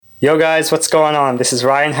Yo guys, what's going on? This is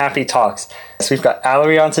Ryan Happy Talks. So we've got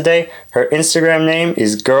Allery on today. Her Instagram name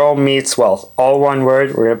is Girl Meets Wealth. All one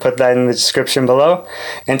word. We're going to put that in the description below.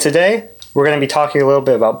 And today we're going to be talking a little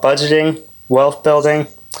bit about budgeting, wealth building,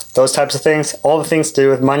 those types of things, all the things to do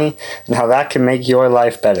with money and how that can make your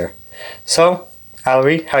life better. So,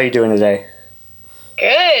 Allery, how are you doing today?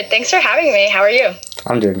 Good. Thanks for having me. How are you?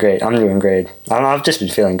 I'm doing great. I've just been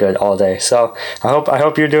feeling good all day. So I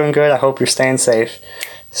hope you're doing good. I hope you're staying safe.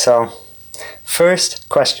 So first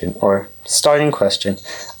question or starting question.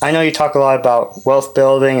 I know you talk a lot about wealth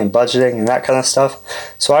building and budgeting and that kind of stuff.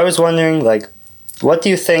 So I was wondering, what do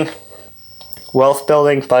you think wealth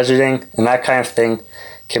building, budgeting, and that kind of thing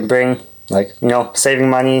can bring, saving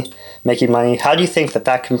money, making money? How do you think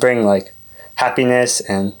that can bring, happiness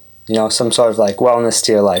and, some sort of, wellness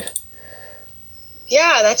to your life?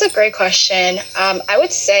 Yeah, that's a great question. I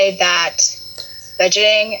would say that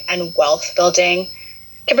budgeting and wealth building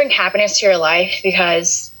can bring happiness to your life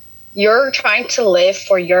because you're trying to live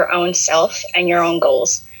for your own self and your own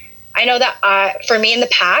goals. I know that for me in the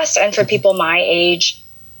past and for people my age,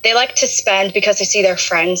 they like to spend because they see their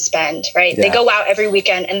friends spend, right? Yeah. They go out every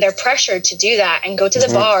weekend and they're pressured to do that and go to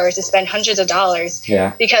the bars and spend hundreds of dollars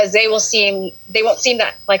because they won't seem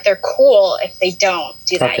that like they're cool if they don't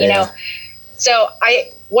do that, you know? So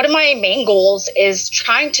one of my main goals is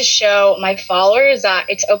trying to show my followers that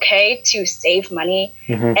it's okay to save money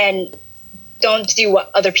and don't do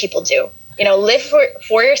what other people do. Live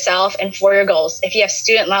for yourself and for your goals. If you have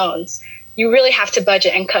student loans, you really have to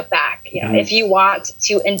budget and cut back. If you want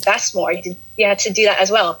to invest more, you have to do that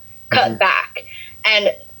as well. Cut back.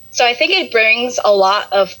 And so I think it brings a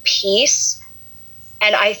lot of peace.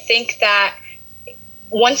 And I think that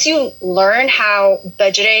once you learn how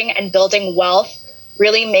budgeting and building wealth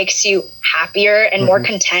really makes you happier and more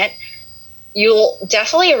content, you'll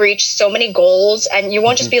definitely reach so many goals and you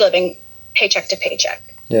won't just be living paycheck to paycheck.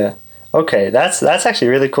 Yeah. Okay. That's actually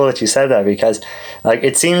really cool that you said that because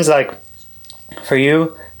it seems like for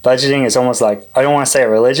you, budgeting is almost I don't want to say a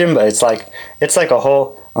religion, but it's like a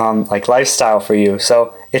whole lifestyle for you.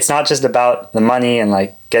 So it's not just about the money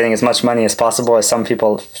and getting as much money as possible as some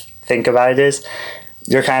people think about it is.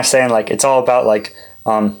 You're kind of saying it's all about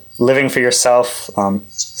living for yourself,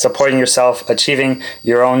 supporting yourself, achieving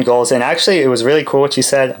your own goals. And actually it was really cool what you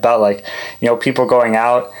said about people going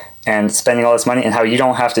out and spending all this money and how you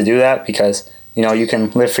don't have to do that because you can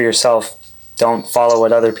live for yourself. Don't follow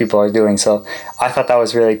what other people are doing. So I thought that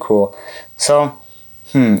was really cool. So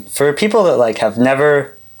for people that have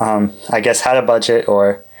never had a budget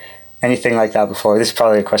or anything like that before, this is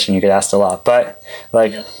probably a question you get asked a lot, but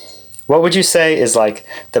what would you say is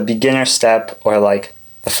the beginner step or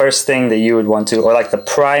the first thing that you would want to, or the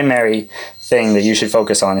primary thing that you should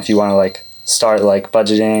focus on if you want to start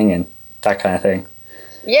budgeting and that kind of thing?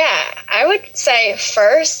 Yeah, I would say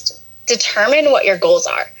first, determine what your goals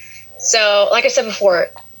are. So like I said before,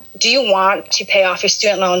 do you want to pay off your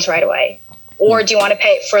student loans right away? Or do you want to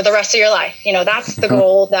pay for the rest of your life? That's the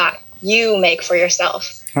goal that you make for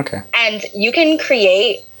yourself. Okay. And you can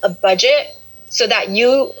create a budget so that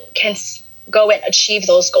you can go and achieve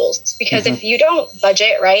those goals. Because if you don't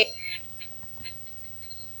budget, right,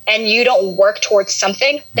 and you don't work towards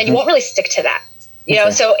something, then you won't really stick to that. You know,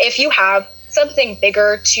 so if you have something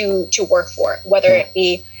bigger to work for, whether it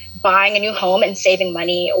be buying a new home and saving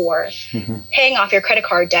money or paying off your credit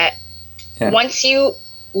card debt, once you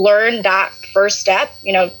learn that first step,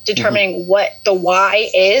 determining what the why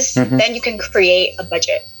is, then you can create a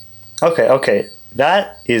budget. Okay.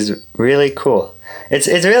 That is really cool. It's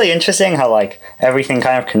really interesting how everything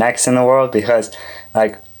kind of connects in the world because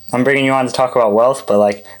I'm bringing you on to talk about wealth,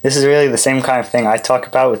 but this is really the same kind of thing I talk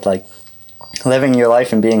about with living your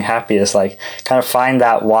life and being happy is kind of find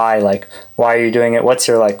that why, why are you doing it? What's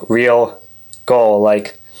your real goal?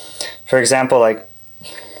 For example,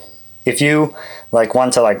 if you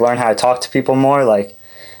want to learn how to talk to people more,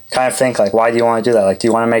 kind of think why do you want to do that? Do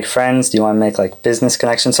you want to make friends? Do you want to make business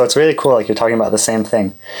connections? So it's really cool. You're talking about the same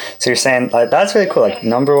thing. So you're saying that's really cool.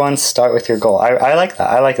 Number one, start with your goal. I like that.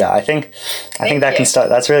 I think that can start.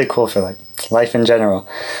 That's really cool for life in general.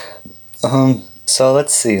 So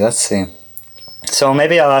let's see. So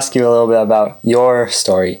maybe I'll ask you a little bit about your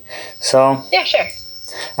story. So yeah, sure.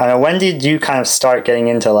 I don't know, when did you kind of start getting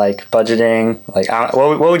into budgeting?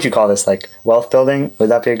 What would you call this? Wealth building? Would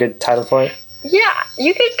that be a good title for it? Yeah,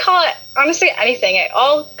 you could call it honestly anything. It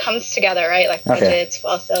all comes together, right? Budgets,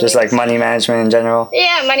 wealth building. Just money management in general?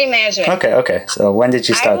 Yeah, money management. Okay. So when did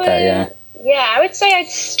you start that? Yeah, I would say I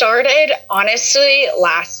started honestly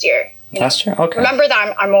last year. Last year? Okay. Remember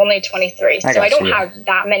that I'm only 23, so I don't have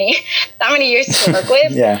that many years to work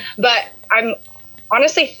with. Yeah. But I'm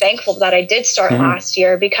honestly thankful that I did start last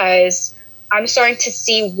year, because I'm starting to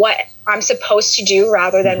see what I'm supposed to do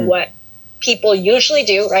rather than what people usually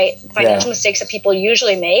do, right? Financial mistakes that people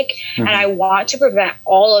usually make. And I want to prevent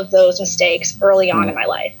all of those mistakes early on in my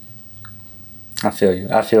life. I feel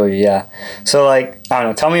you, yeah. So, like, I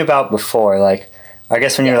don't know, tell me about before. Like, I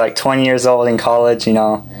guess when you were like 20 years old in college, you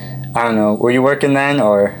know, I don't know, were you working then,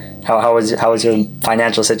 or how was your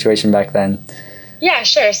financial situation back then? Yeah,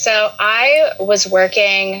 sure. So I was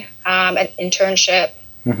working an internship,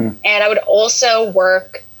 and I would also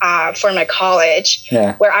work for my college,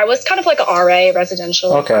 where I was kind of like an RA,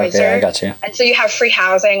 residential advisor. Okay, I got you. And so you have free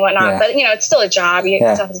housing and whatnot, but you know, it's still a job. You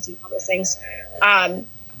still have to do all those things.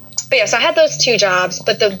 But yeah, so I had those two jobs.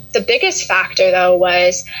 But the biggest factor, though,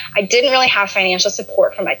 was I didn't really have financial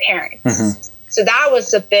support from my parents. So that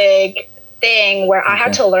was a big thing where I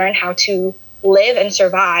had to learn how to live and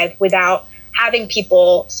survive without having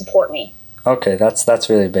people support me. Okay, that's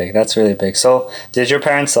really big. That's really big. So did your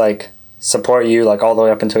parents like support you like all the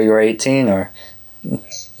way up until you were 18, or?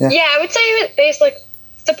 Yeah, I would say they like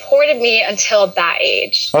supported me until that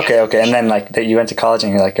age. Okay, and then like that you went to college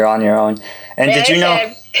and you're on your own. And did you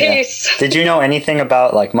know? Peace. Yeah. Did you know anything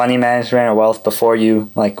about like money management or wealth before you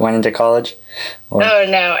like went into college? Or? Oh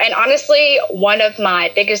no, and honestly, one of my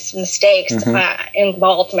biggest mistakes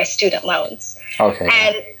involved my student loans. Okay.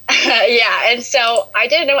 And and so I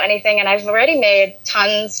didn't know anything, and I've already made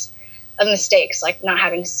tons of mistakes, like not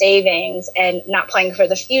having savings and not planning for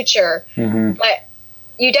the future. But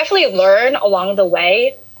you definitely learn along the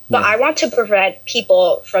way. But I want to prevent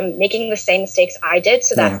people from making the same mistakes I did,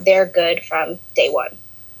 so that they're good from day one.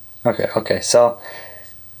 Okay. So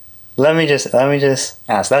let me just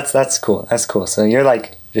ask. That's cool. That's cool. So you're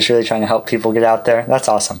like just really trying to help people get out there. That's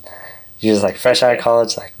awesome. You're just like fresh out of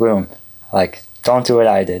college, like boom, like don't do what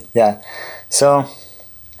I did. Yeah. So,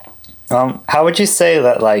 how would you say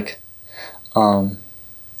that like, how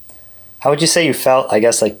would you say you felt? I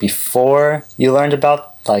guess like before you learned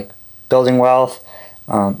about like building wealth,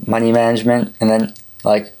 money management, and then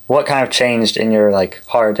like what kind of changed in your like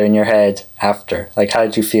heart or in your head after? Like how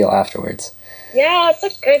did you feel afterwards? Yeah,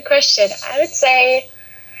 that's a good question. I would say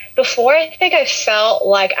before, I think I felt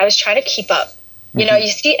like I was trying to keep up. You know, you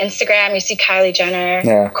see Instagram, you see Kylie Jenner.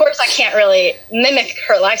 Yeah. Of course, I can't really mimic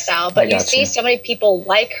her lifestyle, but you see so many people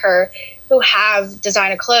like her who have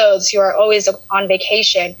designer clothes, who are always on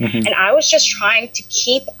vacation. And I was just trying to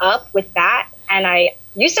keep up with that. And I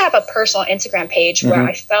used to have a personal Instagram page where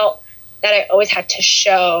I felt that I always had to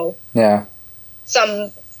show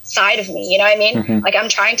some side of me. You know what I mean? Like I'm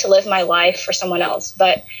trying to live my life for someone else.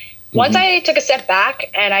 But once I took a step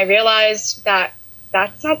back and I realized that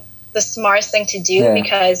that's not the smartest thing to do,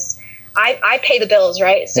 because I pay the bills,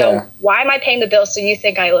 right? So why am I paying the bills so you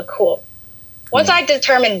think I look cool? Once I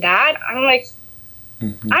determined that, I'm like,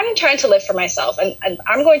 I'm trying to live for myself, and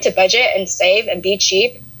I'm going to budget and save and be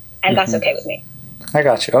cheap, and that's okay with me. I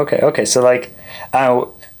got you. Okay. So like,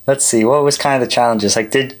 let's see, what was kind of the challenges?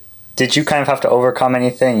 Like, did you kind of have to overcome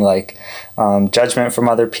anything like judgment from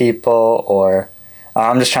other people, or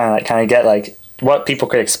I'm just trying to like kind of get like what people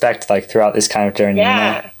could expect like throughout this kind of journey?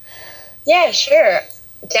 Yeah. You know? Yeah, sure.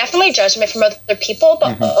 Definitely judgment from other people,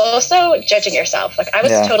 but also judging yourself. Like I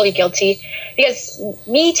was totally guilty, because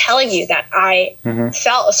me telling you that I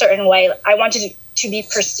felt a certain way, I wanted to be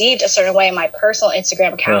perceived a certain way in my personal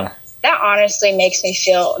Instagram account. That honestly makes me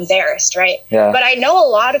feel embarrassed, right? But I know a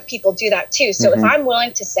lot of people do that too. So if I'm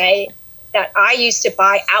willing to say that I used to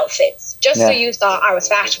buy outfits just so you thought I was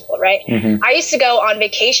fashionable, right? I used to go on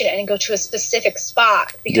vacation and go to a specific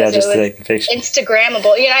spot because it was like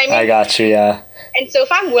Instagrammable. You know what I mean? I got you, yeah. And so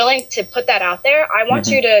if I'm willing to put that out there, I want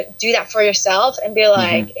you to do that for yourself and be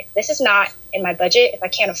like, if this is not in my budget, if I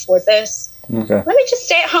can't afford this, let me just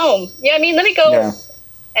stay at home. You know what I mean? Let me go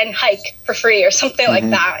and hike for free or something like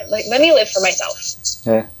that. Like, let me live for myself.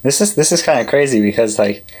 Yeah, this is kind of crazy, because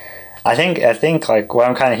like, I think like what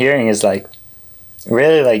I'm kind of hearing is like,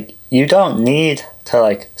 really like you don't need to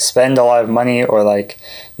like spend a lot of money or like,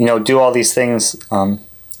 you know, do all these things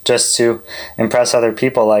just to impress other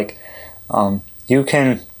people. Like, you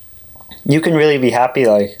can really be happy.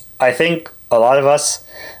 Like, I think a lot of us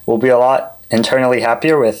will be a lot internally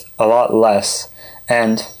happier with a lot less,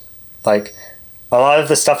 and like a lot of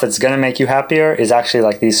the stuff that's going to make you happier is actually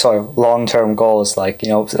like these sort of long-term goals, like, you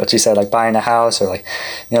know, what you said, like buying a house, or like,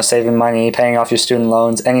 you know, saving money, paying off your student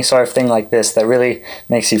loans, any sort of thing like this that really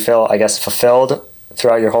makes you feel, I guess, fulfilled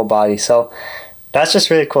throughout your whole body. So that's just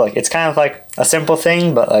really cool. Like, it's kind of like a simple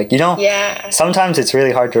thing, but like, you know, sometimes it's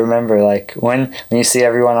really hard to remember. Like when you see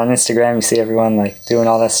everyone on Instagram, you see everyone like doing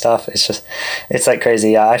all that stuff. It's like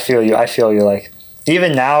crazy. Yeah, I feel you. Like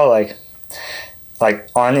even now, like like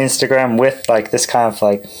on Instagram with like this kind of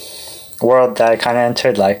like world that I kind of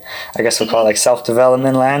entered, like I guess we'll call it like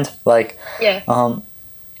self-development land, like Yeah.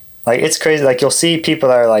 like it's crazy, like you'll see people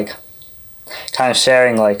that are like kind of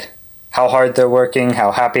sharing like how hard they're working,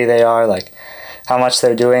 how happy they are, like how much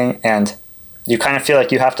they're doing, and you kind of feel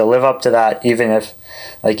like you have to live up to that, even if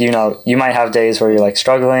like, you know, you might have days where you're like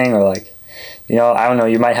struggling, or like, you know, I don't know,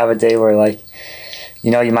 you might have a day where like,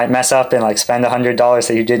 you know, you might mess up and like spend $100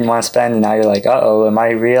 that you didn't want to spend, and now you're like, uh-oh, am I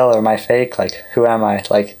real or am I fake? Like, who am I?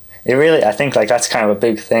 Like, it really, I think like that's kind of a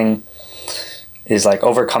big thing, is like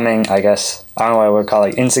overcoming, I guess, I don't know what I would call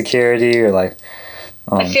like insecurity, or like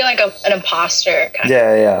I feel like an imposter kind of.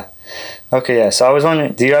 yeah. Okay, yeah. So I was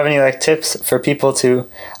wondering, do you have any like tips for people to,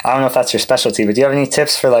 I don't know if that's your specialty, but do you have any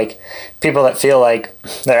tips for like people that feel like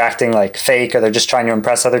they're acting like fake, or they're just trying to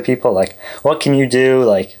impress other people? Like, what can you do?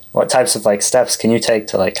 Like, what types of like steps can you take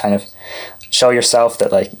to like kind of show yourself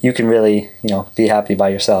that like you can really, you know, be happy by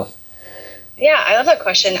yourself? Yeah, I love that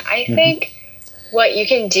question. I think what you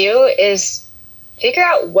can do is figure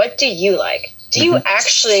out, what do you like? Do you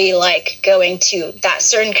actually like going to that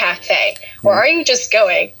certain cafe, or are you just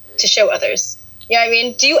going to show others? You know what I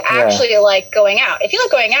mean? Do you actually like going out? If you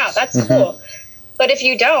like going out, that's cool. But if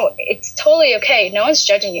you don't, it's totally okay. No one's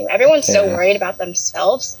judging you. Everyone's so worried about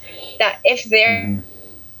themselves that if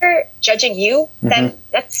they're judging you, then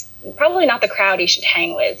that's probably not the crowd you should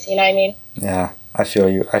hang with. You know what I mean? Yeah, I feel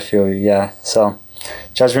you. Yeah. So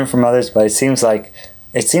judgment from others, but it seems like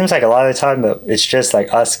a lot of the time that it's just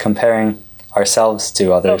like us comparing ourselves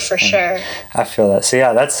to others. Oh, for sure. I feel that. So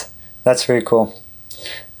yeah, that's very cool.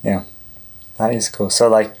 Yeah, that is cool. So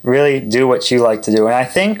like really do what you like to do. And I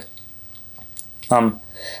think a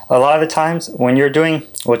lot of the times when you're doing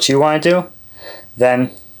what you want to do, then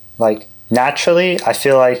like naturally I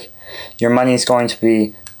feel like your money's going to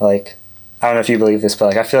be like, I don't know if you believe this, but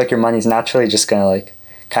like I feel like your money's naturally just gonna like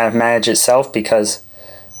kind of manage itself, because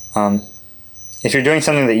if you're doing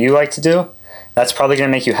something that you like to do, that's probably going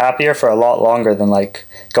to make you happier for a lot longer than like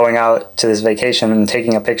going out to this vacation and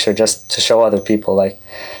taking a picture just to show other people. Like,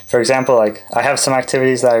 for example, like I have some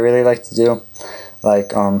activities that I really like to do.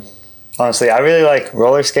 Like, honestly, I really like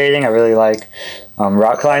roller skating. I really like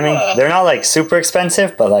rock climbing. They're not like super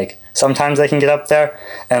expensive, but like sometimes they can get up there.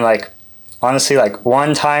 And like, honestly, like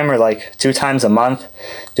 1 time or like 2 times a month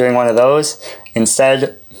doing one of those,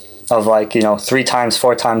 instead of like, you know, 3 times,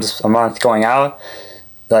 4 times a month going out,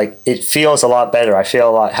 like it feels a lot better. I feel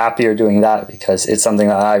a lot happier doing that, because it's something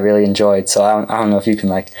that I really enjoyed. So I don't know if you can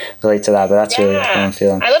like relate to that, but that's really what I'm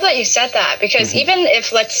feeling. I love that you said that, because even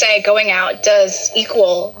if, let's say, going out does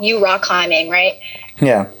equal you rock climbing, right?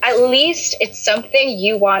 Yeah. At least it's something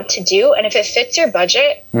you want to do, and if it fits your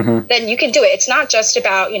budget, then you can do it. It's not just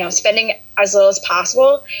about, you know, spending as little as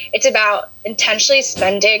possible. It's about intentionally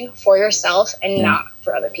spending for yourself and not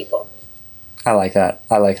for other people. I like that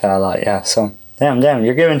a lot. Yeah. So damn,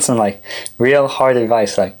 you're giving some like real hard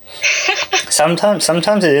advice. Like sometimes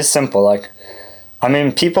it is simple. Like, I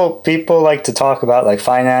mean, people like to talk about like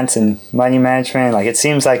finance and money management. Like, it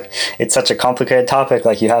seems like it's such a complicated topic.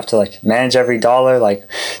 Like, you have to like manage every dollar, like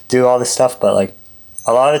do all this stuff. But like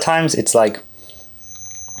a lot of the times it's like,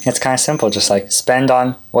 it's kind of simple. Just like spend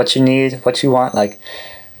on what you need, what you want, like,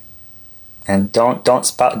 and don't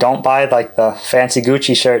buy like the fancy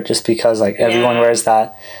Gucci shirt just because like everyone wears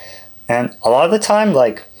that. And a lot of the time,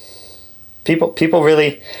 like people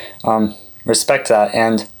really respect that,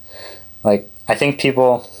 and like I think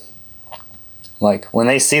people, like when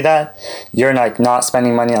they see that you're like not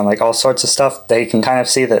spending money on like all sorts of stuff, they can kind of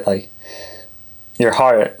see that like your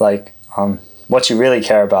heart, like what you really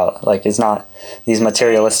care about, like is not these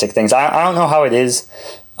materialistic things. I don't know how it is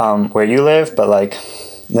where you live, but like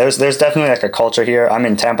there's definitely like a culture here. I'm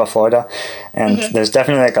in Tampa, Florida, and there's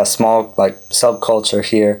definitely like a small like subculture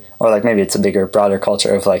here, or like maybe it's a bigger, broader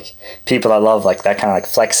culture of like people that love like that kind of like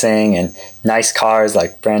flexing and nice cars,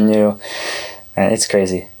 like brand new, and it's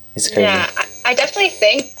crazy. Yeah, I definitely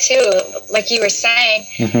think too, like you were saying,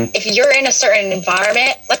 if you're in a certain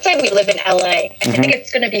environment, let's say we live in LA, I think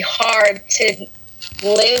it's going to be hard to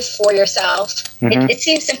live for yourself. It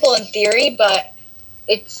seems simple in theory, but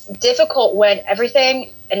it's difficult when everything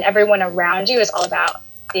and everyone around you is all about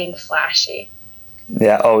being flashy.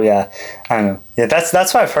 Yeah. Oh, yeah. I don't know. Yeah, that's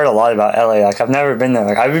what I've heard a lot about LA. Like, I've never been there.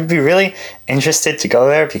 Like, I would be really interested to go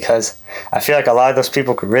there, because I feel like a lot of those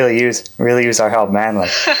people could really use our help, man.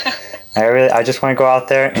 Like, I just want to go out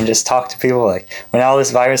there and just talk to people. Like, when all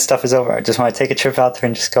this virus stuff is over, I just want to take a trip out there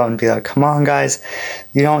and just go and be like, come on, guys,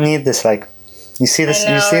 you don't need this. Like, you see this,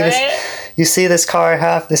 you see this car I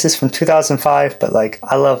have. This is from 2005, but like,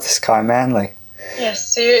 I love this car, man. Like, yeah,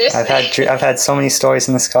 seriously. I've had so many stories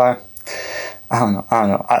in this car. I don't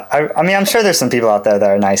know. I mean, I'm sure there's some people out there that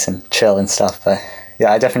are nice and chill and stuff, but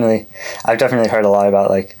yeah, I've definitely heard a lot about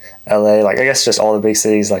like LA, like I guess just all the big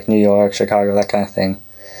cities like New York, Chicago, that kind of thing.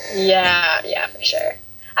 Yeah, for sure.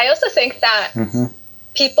 I also think that Mm-hmm.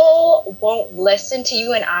 people won't listen to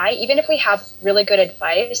you and I, even if we have really good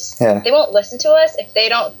advice. Yeah. They won't listen to us if they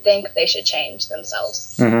don't think they should change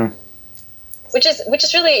themselves. Mm-hmm. Which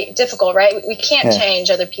is really difficult, right? We can't Yeah. change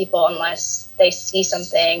other people unless they see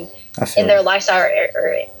something I feel in their lifestyle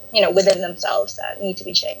or within themselves that need to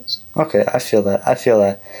be changed. Okay, I feel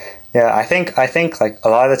that. Yeah, I think like a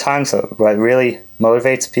lot of the times what really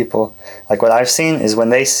motivates people, like what I've seen is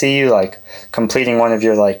when they see you like completing one of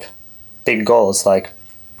your like big goals, like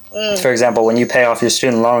for example, when you pay off your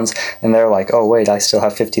student loans and they're like, "Oh, wait, I still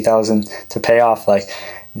have 50,000 to pay off." Like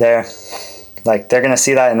they're going to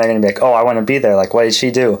see that and they're going to be like, "Oh, I want to be there. Like what did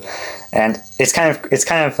she do?" And it's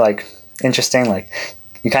kind of like interesting, like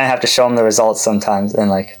you kind of have to show them the results sometimes, and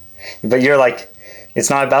like but you're like, it's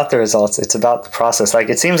not about the results, it's about the process. Like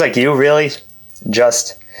it seems like you really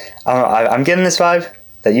just, I don't know, I'm getting this vibe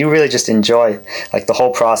that you really just enjoy like the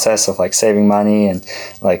whole process of like saving money and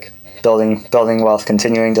like building wealth,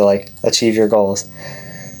 continuing to like achieve your goals.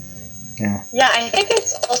 Yeah, I think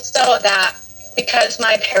it's also that because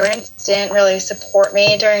my parents didn't really support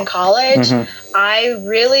me during college, I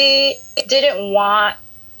really didn't want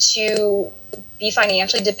to be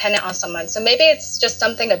financially dependent on someone. So maybe it's just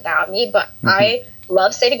something about me, but I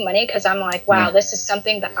love saving money because I'm like, wow, this is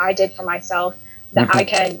something that I did for myself, that I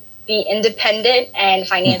can be independent and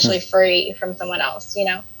financially free from someone else, you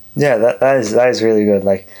know? Yeah, that is really good.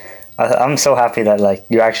 Like I'm so happy that like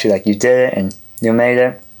you actually like you did it and you made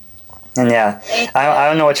it. And yeah, I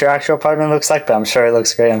don't know what your actual apartment looks like, but I'm sure it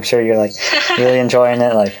looks great. I'm sure you're like really enjoying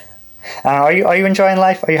it. Like, are you enjoying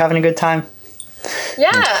life? Are you having a good time?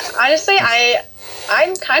 Yeah, honestly,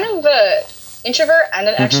 I'm kind of a introvert and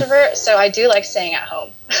an extrovert, so I do like staying at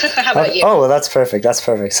home. How about you? Oh, well, that's perfect.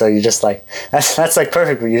 So you just like that's like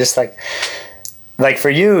perfect. You just like for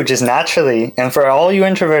you, just naturally, and for all you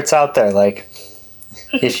introverts out there, like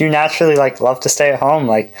if you naturally like love to stay at home,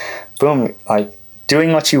 like boom, like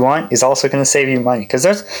doing what you want is also going to save you money, because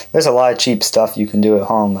there's a lot of cheap stuff you can do at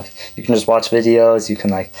home. Like you can just watch videos, you can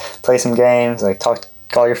like play some games, like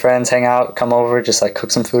call your friends, hang out, come over, just like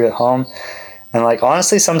cook some food at home. And like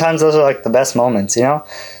honestly, sometimes those are like the best moments, you know?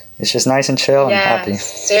 It's just nice and chill and happy.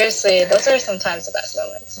 Seriously, those are sometimes the best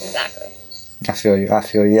moments. Exactly. I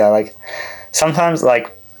feel you. Yeah, like sometimes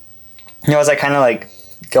like, you know, as I kind of like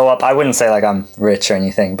go up, I wouldn't say like I'm rich or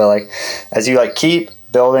anything, but like as you like keep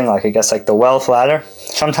building like I guess like the wealth ladder,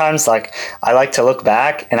 sometimes like I like to look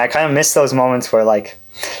back and I kind of miss those moments where like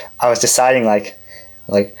I was deciding like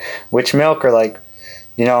which milk, or like,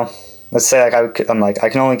 you know, let's say like I'm like I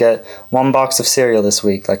can only get one box of cereal this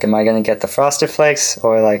week. Like, am I gonna get the Frosted Flakes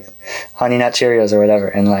or like Honey Nut Cheerios or whatever?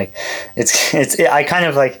 And like I kind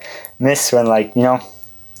of like miss when like, you know,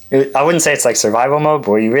 I wouldn't say it's like survival mode,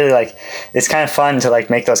 but where you really like, it's kind of fun to like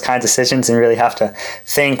make those kind of decisions and really have to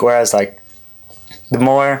think. Whereas like the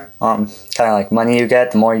more kind of like money you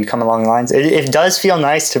get, the more you come along the lines. It does feel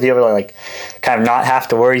nice to be able to like kind of not have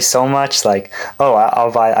to worry so much. Like, oh,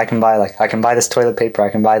 I can buy this toilet paper, I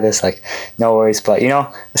can buy this, like no worries. But you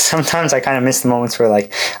know, sometimes I kind of miss the moments where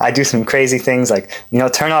like I do some crazy things, like, you know,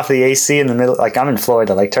 turn off the AC in the middle. Like I'm in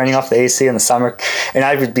Florida, like turning off the AC in the summer, and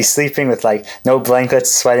I would be sleeping with like no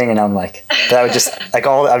blankets, sweating, and I'm like, but I would just like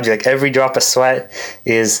I would be like, every drop of sweat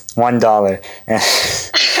is $1, and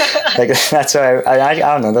like that's why I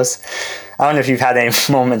don't know those. I don't know if you've had any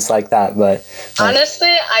moments like that, but like, honestly,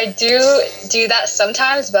 I do that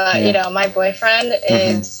sometimes. But you know, my boyfriend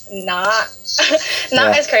is not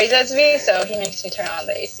as crazy as me, so he makes me turn on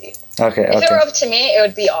the AC. Okay. If it were up to me, it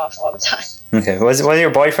would be off all the time. Okay. Was your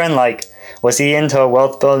boyfriend like? Was he into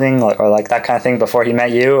wealth building or like that kind of thing before he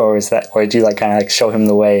met you, or did you like kind of like show him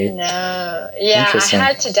the way? No, yeah, I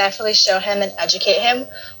had to definitely show him and educate him,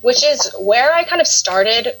 which is where I kind of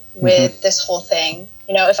started with this whole thing.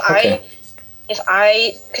 You know, if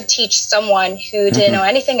I could teach someone who didn't know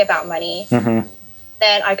anything about money,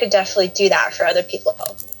 then I could definitely do that for other people.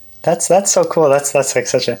 That's so cool. That's like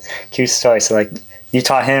such a cute story. So like you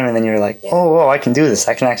taught him, and then you're like, oh, I can do this.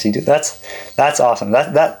 I can actually do that's awesome.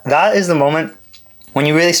 That is the moment when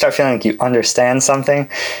you really start feeling like you understand something,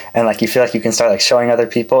 and like you feel like you can start like showing other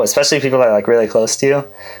people, especially people that are like really close to you.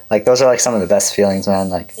 Like those are like some of the best feelings, man.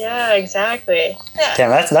 Like yeah, exactly. Yeah. Damn,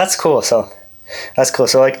 that's cool. So that's cool.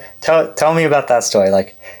 So like tell me about that story.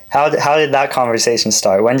 Like how did that conversation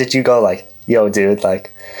start? When did you go like, yo, dude,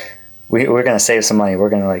 like we're gonna save some money. We're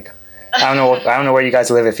gonna like I don't know where you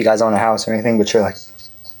guys live, if you guys own a house or anything, but you're like,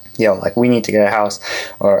 yo, like we need to get a house,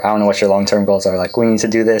 or I don't know what your long-term goals are, like we need to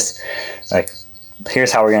do this, like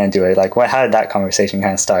here's how we're going to do it. Like how did that conversation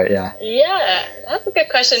kind of start? Yeah, that's a good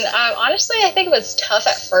question. Honestly, I think it was tough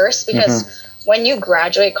at first because when you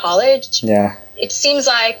graduate college, it seems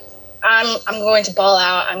like I'm going to ball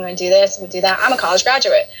out, I'm going to do this, I'm going to do that. I'm a college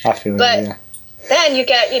graduate. I feel it, then you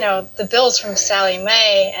get, the bills from Sallie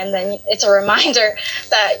Mae, and then it's a reminder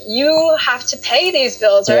that you have to pay these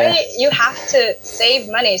bills, right? You have to save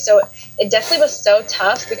money. So it definitely was so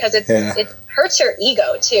tough because it hurts your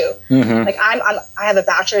ego too. Like I have a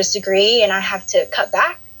bachelor's degree and I have to cut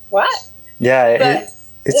back. What? Yeah, but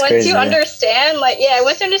it's once crazy, you understand,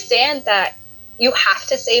 once you understand that you have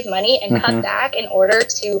to save money and cut back in order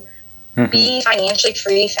to be financially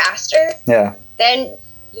free faster, then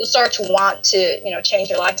you start to want to, change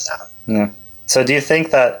your lifestyle. Yeah. So do you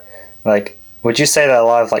think that, like, would you say that a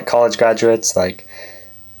lot of, like, college graduates, like,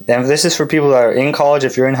 and this is for people that are in college,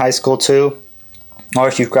 if you're in high school too, or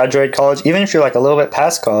if you've graduated college, even if you're, like, a little bit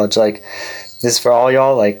past college, like, this is for all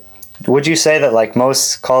y'all, like, would you say that, like,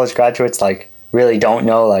 most college graduates, like, really don't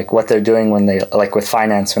know, like, what they're doing when they, like, with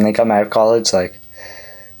finance, when they come out of college, like?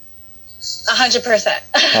 100%.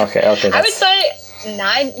 Okay. I would say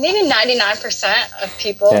maybe 99% of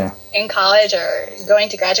people in college or going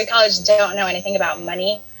to graduate college don't know anything about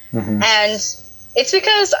money. And it's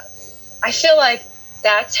because I feel like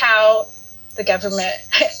that's how the government,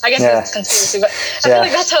 I guess it's conspiracy, but I feel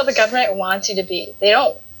like that's how the government wants you to be. They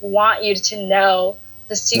don't want you to know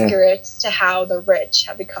the secrets to how the rich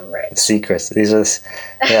have become rich. Secrets. These are,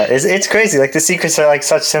 it's crazy. Like the secrets are like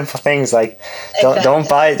such simple things. Like don't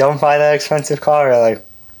buy that expensive car. Or, like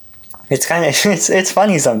it's kind of it's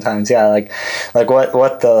funny sometimes. Yeah, like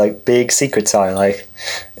what the like big secrets are. Like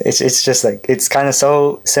it's just like it's kind of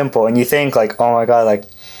so simple, and you think like, oh my god, like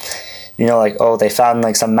like, oh, they found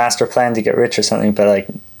like some master plan to get rich or something, but like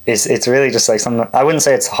it's really just like some, I wouldn't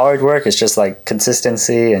say it's hard work, it's just like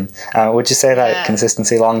consistency. And would you say that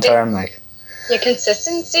consistency long term, like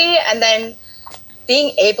consistency, and then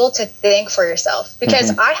being able to think for yourself,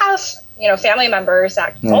 because I have family members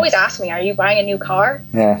that always ask me, are you buying a new car?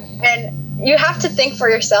 And you have to think for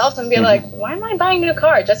yourself and be like, why am I buying a new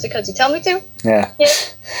car? Just because you tell me to?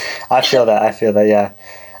 I feel that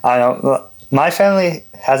I don't know, my family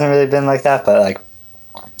hasn't really been like that, but like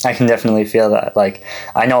I can definitely feel that. Like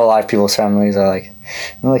I know a lot of people's families are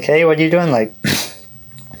like, hey, what are you doing? Like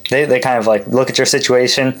they kind of like look at your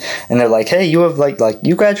situation and they're like, hey, you have like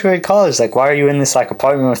you graduated college, like why are you in this like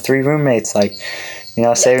apartment with 3 roommates, like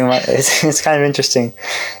saving money? It's kind of interesting.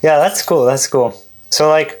 That's cool. So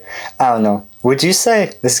like, I don't know, would you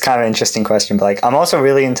say, this is kind of an interesting question, but like I'm also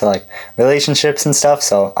really into like relationships and stuff,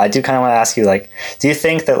 so I do kind of want to ask you, like, do you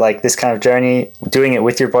think that like this kind of journey, doing it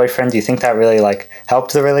with your boyfriend, do you think that really like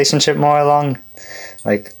helped the relationship more along?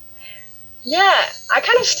 Like, I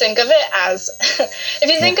kind of think of it as if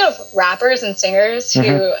you think of rappers and singers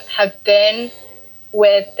who have been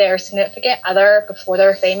with their significant other before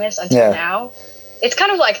they're famous until now, it's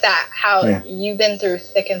kind of like that, how you've been through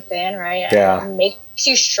thick and thin, right? And it makes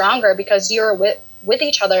you stronger because you're with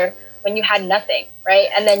each other when you had nothing, right?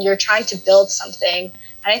 And then you're trying to build something.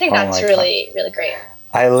 And I think that's really, really great.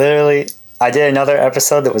 I did another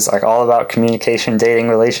episode that was like all about communication, dating,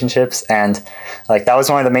 relationships. And like, that was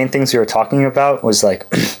one of the main things we were talking about, was like,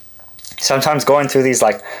 sometimes going through these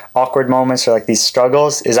like awkward moments or like these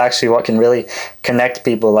struggles is actually what can really connect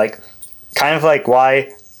people. Like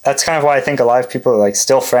that's kind of why I think a lot of people are like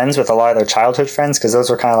still friends with a lot of their childhood friends, because those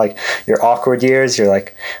were kind of like your awkward years, your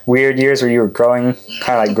like weird years where you were growing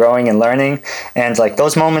and learning, and like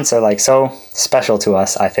those moments are like so special to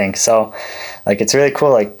us, I think. So like it's really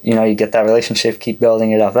cool, like you get that relationship, keep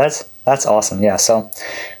building it up. That's awesome. So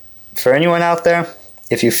for anyone out there,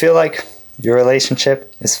 if you feel like your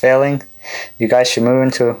relationship is failing, you guys should move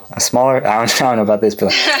into a smaller, I don't know about this, but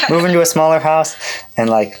like, move into a smaller house and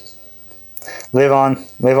like live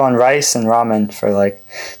on rice and ramen for like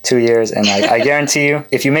 2 years, and like I guarantee you,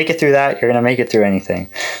 if you make it through that, you're gonna make it through anything.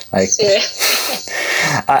 Like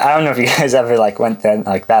I don't know if you guys ever like went then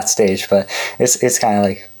like that stage, but it's kind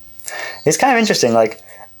of interesting. Like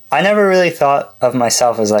I never really thought of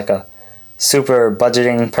myself as like a super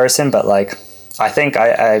budgeting person, but like I think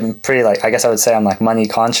I'm pretty, like, I guess I would say I'm like money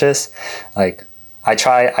conscious. Like I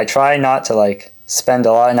try not to like spend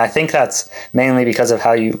a lot, and I think that's mainly because of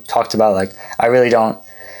how you talked about, like, I really don't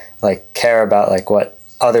like care about like what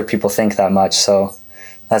other people think that much. So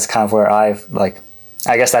that's kind of where I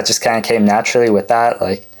guess that just kind of came naturally with that.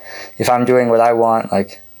 Like if I'm doing what I want,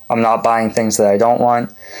 like I'm not buying things that I don't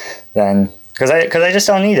want, then because I just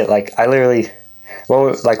don't need it. Like I literally,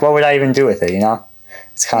 what would I even do with it?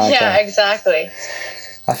 It's kind of exactly.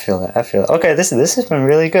 I feel that. Okay, this has been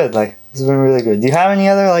really good. Like, this has been really good. Do you have any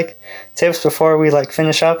other like tips before we like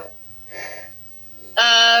finish up?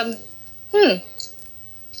 Yeah.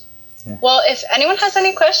 Well, if anyone has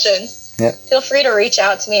any questions, feel free to reach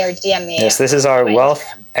out to me or DM me. Yes, this is our wealth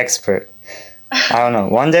expert. I don't know.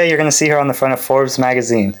 One day you're gonna see her on the front of Forbes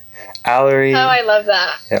magazine. Allery. Oh, I love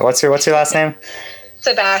that. Yeah. What's your last name?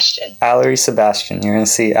 Sebastian. Allery Sebastian. You're gonna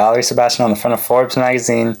see Allery Sebastian on the front of Forbes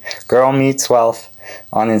magazine. Girl Meets Wealth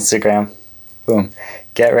on Instagram. Boom.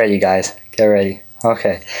 Get ready, guys. Get ready.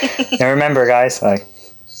 Okay. And remember, guys, like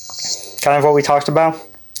kind of what we talked about.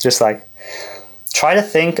 Just like try to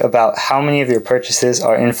think about how many of your purchases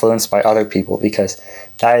are influenced by other people, because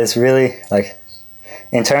that is really like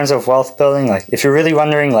in terms of wealth building. Like if you're really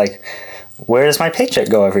wondering like where does my paycheck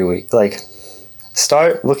go every week, like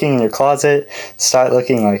start looking in your closet, start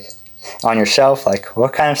looking like on your shelf, like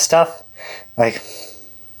what kind of stuff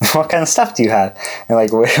do you have, and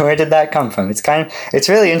like where did that come from? It's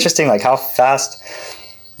really interesting like how fast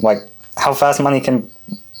money can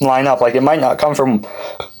line up. Like it might not come from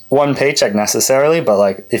one paycheck necessarily, but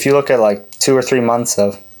like if you look at like 2 or 3 months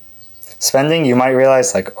of spending, you might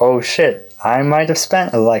realize like, oh shit, I might have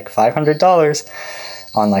spent like $500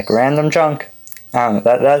 on like random junk. I don't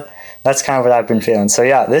know, that's kind of what I've been feeling. So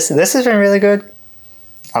yeah, this has been really good.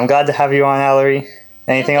 I'm glad to have you on, Allery.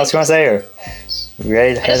 Anything else you want to say, or you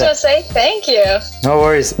ready to head I just want to say thank you. No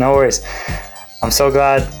worries. I'm so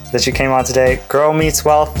glad that you came on today. Girl Meets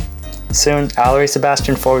Wealth. Soon, Allery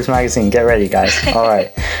Sebastian, Forbes magazine. Get ready, guys. All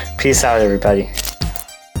right. Peace out, everybody.